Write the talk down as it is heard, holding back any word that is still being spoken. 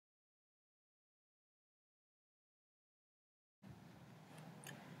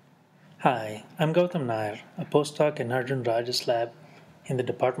Hi, I'm Gautam Nair, a postdoc in Arjun Raj's lab in the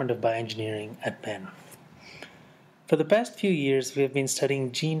Department of Bioengineering at Penn. For the past few years, we have been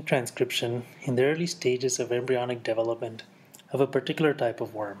studying gene transcription in the early stages of embryonic development of a particular type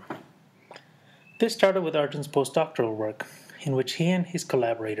of worm. This started with Arjun's postdoctoral work, in which he and his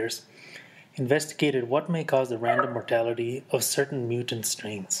collaborators investigated what may cause the random mortality of certain mutant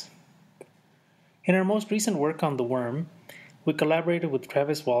strains. In our most recent work on the worm, we collaborated with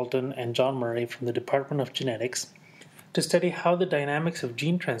Travis Walton and John Murray from the Department of Genetics to study how the dynamics of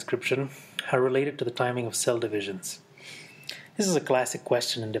gene transcription are related to the timing of cell divisions. This is a classic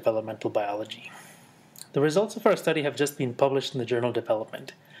question in developmental biology. The results of our study have just been published in the journal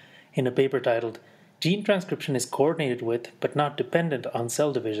Development, in a paper titled Gene Transcription is Coordinated with but Not Dependent on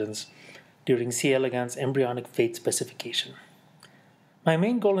Cell Divisions during C. elegans embryonic fate specification. My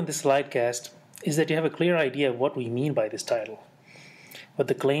main goal in this slidecast is that you have a clear idea of what we mean by this title, what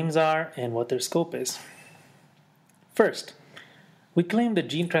the claims are, and what their scope is. First, we claim that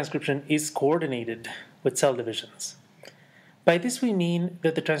gene transcription is coordinated with cell divisions. By this we mean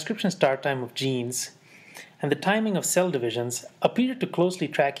that the transcription start time of genes and the timing of cell divisions appear to closely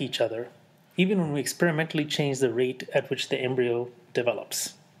track each other, even when we experimentally change the rate at which the embryo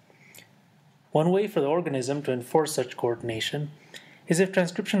develops. One way for the organism to enforce such coordination is if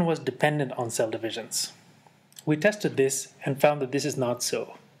transcription was dependent on cell divisions. We tested this and found that this is not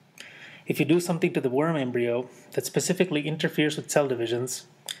so. If you do something to the worm embryo that specifically interferes with cell divisions,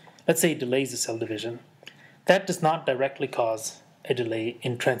 let's say delays the cell division, that does not directly cause a delay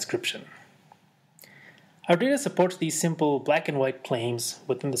in transcription. Our data supports these simple black and white claims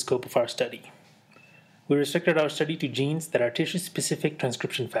within the scope of our study. We restricted our study to genes that are tissue-specific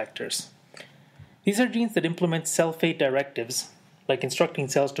transcription factors. These are genes that implement cell fate directives, like instructing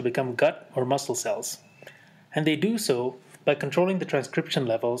cells to become gut or muscle cells, and they do so by controlling the transcription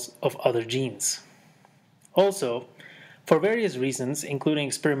levels of other genes. Also, for various reasons, including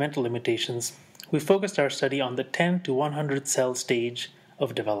experimental limitations, we focused our study on the 10 to 100 cell stage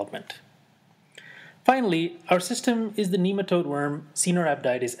of development. Finally, our system is the nematode worm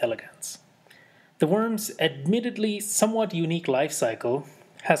Caenorhabditis elegans. The worm's admittedly somewhat unique life cycle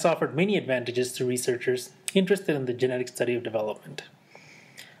has offered many advantages to researchers interested in the genetic study of development.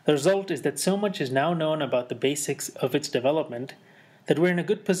 The result is that so much is now known about the basics of its development that we're in a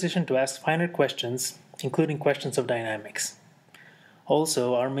good position to ask finer questions, including questions of dynamics.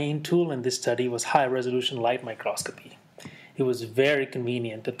 Also, our main tool in this study was high-resolution light microscopy. It was very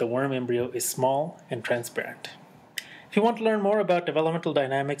convenient that the worm embryo is small and transparent. If you want to learn more about developmental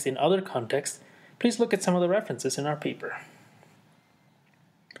dynamics in other contexts, please look at some of the references in our paper.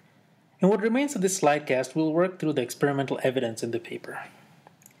 In what remains of this slidecast, we'll work through the experimental evidence in the paper.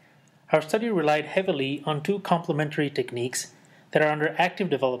 Our study relied heavily on two complementary techniques that are under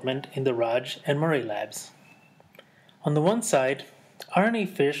active development in the Raj and Murray labs. On the one side, RNA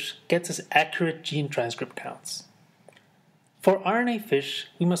fish gets us accurate gene transcript counts. For RNA fish,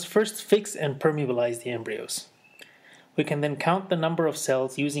 we must first fix and permeabilize the embryos. We can then count the number of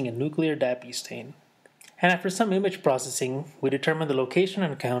cells using a nuclear DAPI stain. And after some image processing, we determine the location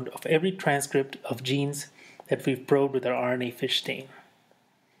and count of every transcript of genes that we've probed with our RNA fish stain.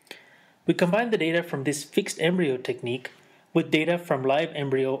 We combine the data from this fixed embryo technique with data from live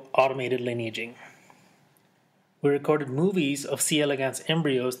embryo automated lineaging. We recorded movies of C. elegans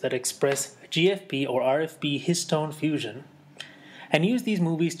embryos that express GFP or RFP histone fusion and used these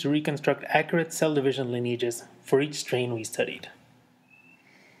movies to reconstruct accurate cell division lineages for each strain we studied.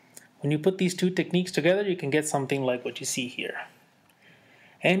 When you put these two techniques together, you can get something like what you see here.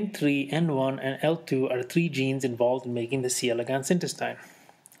 N3, N1, and L2 are three genes involved in making the C. elegans intestine,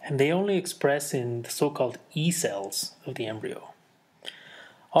 and they only express in the so-called E cells of the embryo.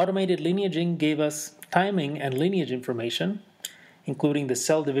 Automated lineaging gave us timing and lineage information, including the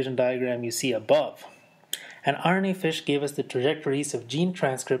cell division diagram you see above, and RNA fish gave us the trajectories of gene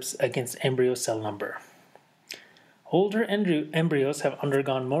transcripts against embryo cell number. Older embryos have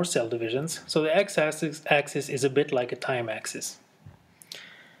undergone more cell divisions, so the x-axis is a bit like a time axis.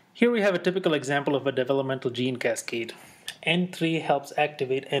 Here we have a typical example of a developmental gene cascade. N3 helps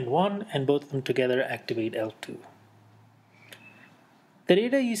activate N1, and both of them together activate L2. The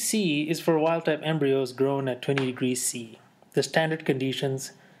data you see is for wild-type embryos grown at 20 degrees C, the standard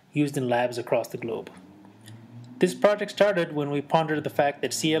conditions used in labs across the globe. This project started when we pondered the fact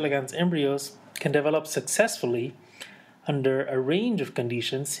that C. elegans embryos can develop successfully under a range of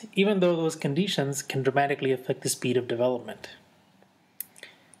conditions, even though those conditions can dramatically affect the speed of development.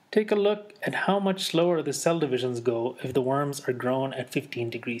 Take a look at how much slower the cell divisions go if the worms are grown at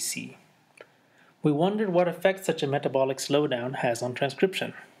 15 degrees C. We wondered what effect such a metabolic slowdown has on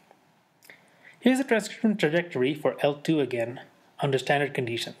transcription. Here's the transcription trajectory for L2 again, under standard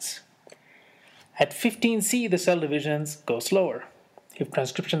conditions. At 15C, the cell divisions go slower. If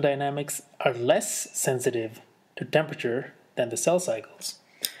transcription dynamics are less sensitive to temperature than the cell cycles,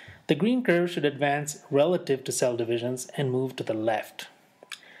 the green curve should advance relative to cell divisions and move to the left.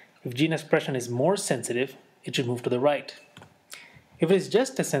 If gene expression is more sensitive, it should move to the right. If it is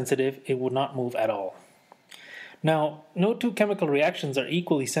just as sensitive, it would not move at all. Now, no two chemical reactions are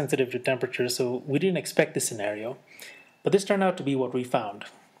equally sensitive to temperature, so we didn't expect this scenario, but this turned out to be what we found.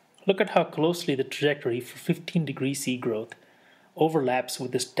 Look at how closely the trajectory for 15 degree C growth overlaps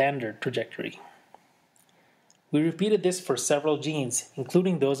with the standard trajectory. We repeated this for several genes,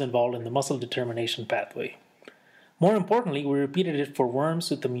 including those involved in the muscle determination pathway. More importantly, we repeated it for worms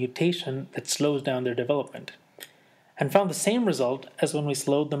with a mutation that slows down their development, and found the same result as when we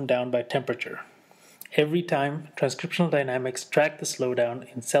slowed them down by temperature. Every time, transcriptional dynamics track the slowdown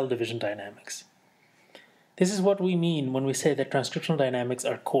in cell division dynamics. This is what we mean when we say that transcriptional dynamics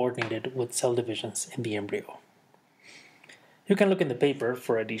are coordinated with cell divisions in the embryo. You can look in the paper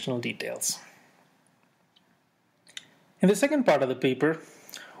for additional details. In the second part of the paper,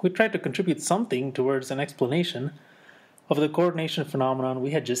 we tried to contribute something towards an explanation of the coordination phenomenon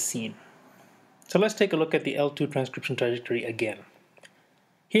we had just seen. So let's take a look at the L2 transcription trajectory again.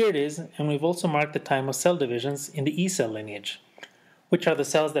 Here it is, and we've also marked the time of cell divisions in the E cell lineage, which are the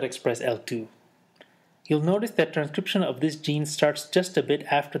cells that express L2. You'll notice that transcription of this gene starts just a bit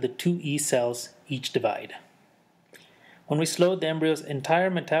after the two E cells each divide. When we slowed the embryo's entire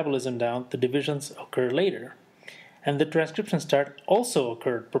metabolism down, the divisions occur later, and the transcription start also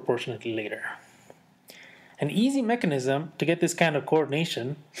occurred proportionately later. An easy mechanism to get this kind of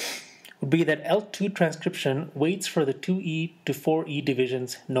coordination would be that L2 transcription waits for the 2E to 4E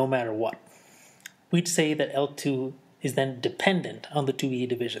divisions no matter what. We'd say that L2 is then dependent on the 2E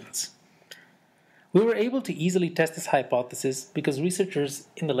divisions. We were able to easily test this hypothesis because researchers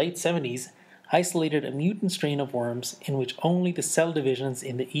in the late 70s isolated a mutant strain of worms in which only the cell divisions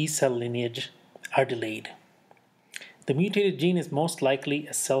in the E cell lineage are delayed. The mutated gene is most likely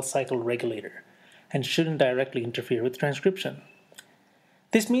a cell cycle regulator and shouldn't directly interfere with transcription.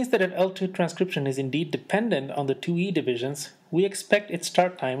 This means that if L2 transcription is indeed dependent on the 2E divisions, we expect its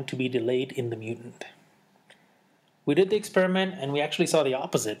start time to be delayed in the mutant. We did the experiment and we actually saw the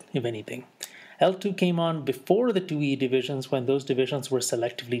opposite, if anything. L2 came on before the 2E divisions when those divisions were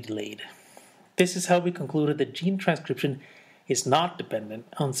selectively delayed. This is how we concluded that gene transcription is not dependent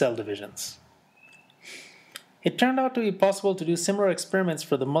on cell divisions. It turned out to be possible to do similar experiments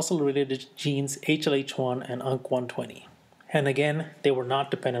for the muscle-related genes HLH1 and UNC120. And again, they were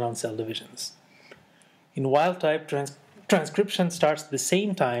not dependent on cell divisions. In wild-type, transcription starts at the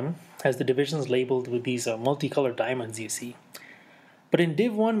same time as the divisions labeled with these multicolored diamonds you see. But in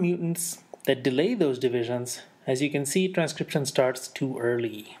Div1 mutants that delay those divisions, as you can see, transcription starts too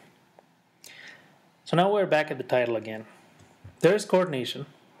early. So now we're back at the title again. There is coordination,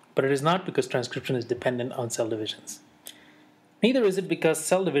 but it is not because transcription is dependent on cell divisions. Neither is it because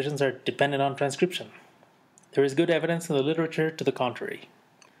cell divisions are dependent on transcription. There is good evidence in the literature to the contrary.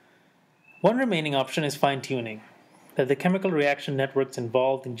 One remaining option is fine-tuning, that the chemical reaction networks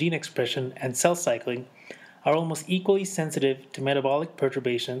involved in gene expression and cell cycling are almost equally sensitive to metabolic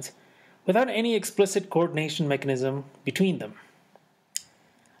perturbations without any explicit coordination mechanism between them.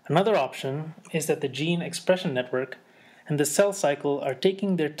 Another option is that the gene expression network and the cell cycle are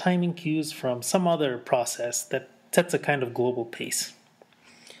taking their timing cues from some other process that sets a kind of global pace.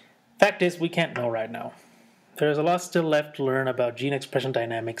 Fact is, we can't know right now. There is a lot still left to learn about gene expression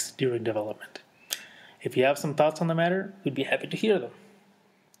dynamics during development. If you have some thoughts on the matter, we'd be happy to hear them.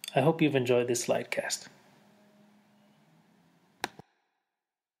 I hope you've enjoyed this slidecast.